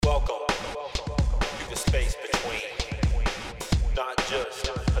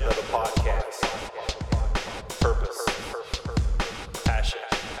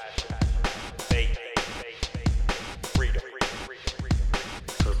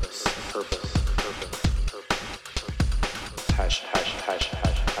Good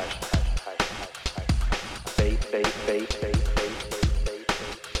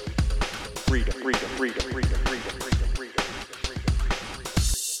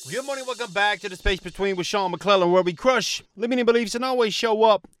morning, welcome back to The Space Between with Sean McClellan, where we crush limiting beliefs and always show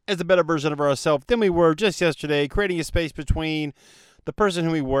up as a better version of ourselves than we were just yesterday, creating a space between the person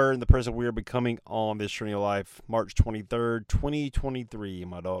who we were and the person we are becoming on this journey of life. March 23rd, 2023,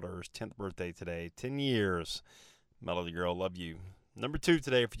 my daughter's 10th birthday today. 10 years. Melody girl, love you. Number 2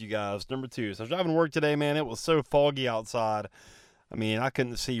 today for you guys. Number 2. So I was driving to work today, man. It was so foggy outside. I mean, I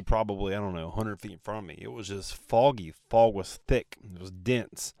couldn't see probably, 100 feet in front of me. It was just foggy. Fog was thick. It was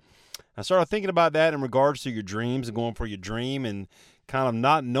dense. I started thinking about that in regards to your dreams and going for your dream and kind of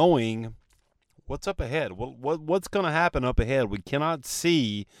not knowing what's up ahead. What's going to happen up ahead? We cannot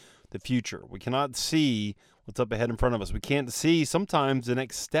see the future. We cannot see what's up ahead in front of us. We can't see sometimes the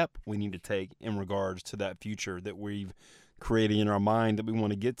next step we need to take in regards to that future that we've created in our mind that we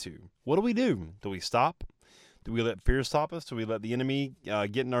want to get to. What do? Do we stop? Do we let fear stop us? Do we let the enemy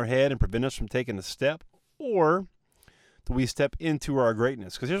get in our head and prevent us from taking a step? Or do we step into our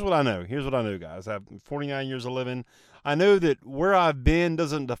greatness? Because here's what I know. Here's what I know, guys. I have 49 years of living. I know that where I've been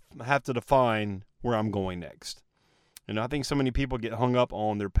doesn't have to define where I'm going next. You know, I think so many people get hung up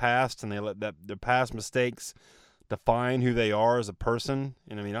on their past and they let their past mistakes define who they are as a person.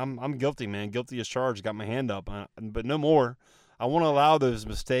 And I mean, I'm guilty, man. Guilty as charged. Got my hand up, but no more. I want to allow those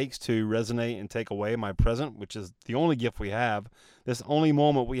mistakes to resonate and take away my present, which is the only gift we have. This only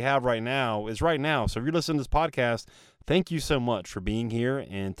moment we have right now is right now. So if you're listening to this podcast, thank you so much for being here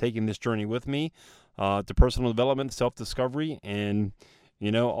and taking this journey with me to personal development, self-discovery, and,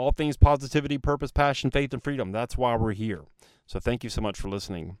 all things positivity, purpose, passion, faith, and freedom. That's why we're here. So thank you so much for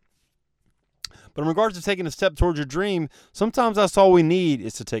listening. But in regards to taking a step towards your dream, sometimes that's all we need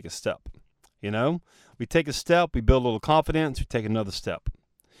is to take a step. We take a step, we build a little confidence, we take another step.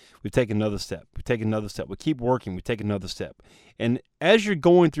 We take another step. We take another step. We keep working. We take another step. And as you're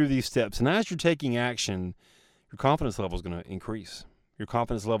going through these steps and as you're taking action, your confidence level is going to increase. Your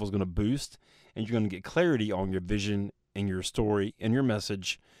confidence level is going to boost, and you're going to get clarity on your vision and your story and your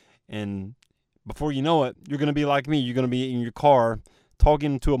message. And before you know it, you're going to be like me. You're going to be in your car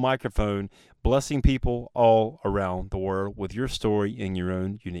talking to a microphone, blessing people all around the world with your story and your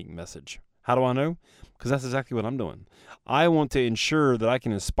own unique message. How do I know? Because that's exactly what I'm doing. I want to ensure that I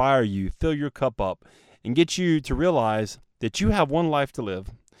can inspire you, fill your cup up, and get you to realize that you have one life to live.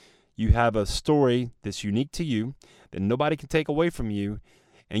 You have a story that's unique to you, that nobody can take away from you,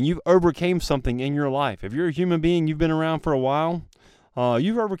 and you've overcame something in your life. If you're a human being, you've been around for a while,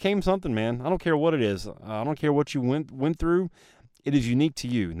 you've overcame something, man. I don't care what it is. I don't care what you went through. It is unique to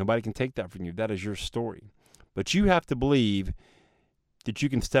you. Nobody can take that from you. That is your story. But you have to believe that you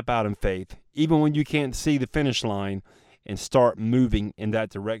can step out in faith, even when you can't see the finish line, and start moving in that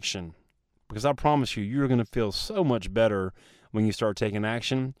direction. Because I promise you, you're going to feel so much better when you start taking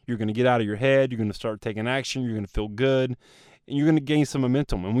action. You're going to get out of your head. You're going to start taking action. You're going to feel good, and you're going to gain some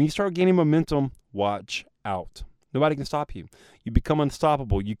momentum. And when you start gaining momentum, watch out. Nobody can stop you. You become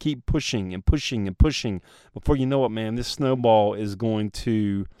unstoppable. You keep pushing and pushing and pushing. Before you know it, man, this snowball is going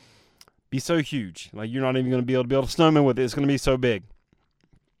to be so huge. Like, you're not even going to be able to snowman with it. It's going to be so big.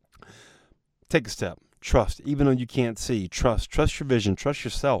 Take a step. Trust, even though you can't see. Trust your vision. Trust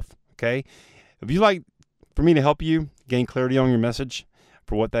yourself, okay? If you like for me to help you gain clarity on your message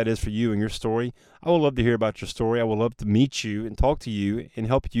for what that is for you and your story, I would love to hear about your story. I would love to meet you and talk to you and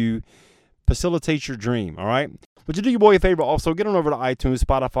help you facilitate your dream, all right? Would you do your boy a favor also? Get on over to iTunes,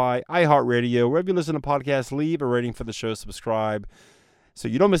 Spotify, iHeartRadio, wherever you listen to podcasts, leave a rating for the show, subscribe, so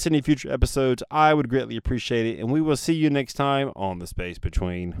you don't miss any future episodes. I would greatly appreciate it. And we will see you next time on The Space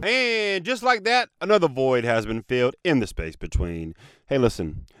Between. And just like that, another void has been filled in The Space Between. Hey,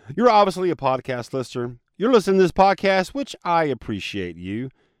 listen, you're obviously a podcast listener. You're listening to this podcast, which I appreciate you.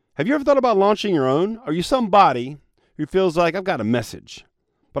 Have you ever thought about launching your own? Are you somebody who feels like I've got a message,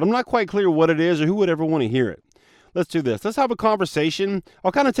 but I'm not quite clear what it is or who would ever want to hear it? Let's do this. Let's have a conversation.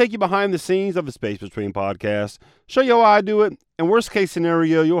 I'll kind of take you behind the scenes of the Space Between podcast, show you how I do it. And worst case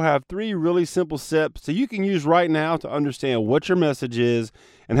scenario, you'll have 3 really simple steps so you can use right now to understand what your message is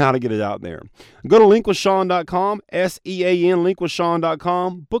and how to get it out there. Go to linkwithsean.com, SEAN,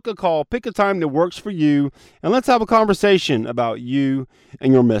 linkwithsean.com, book a call, pick a time that works for you, and let's have a conversation about you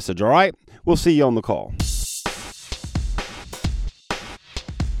and your message, all right? We'll see you on the call.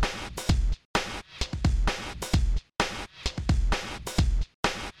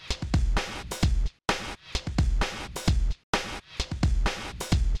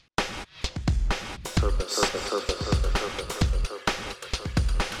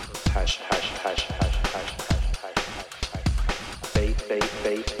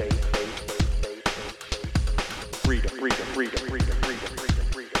 Freedom, freedom, freedom, freedom.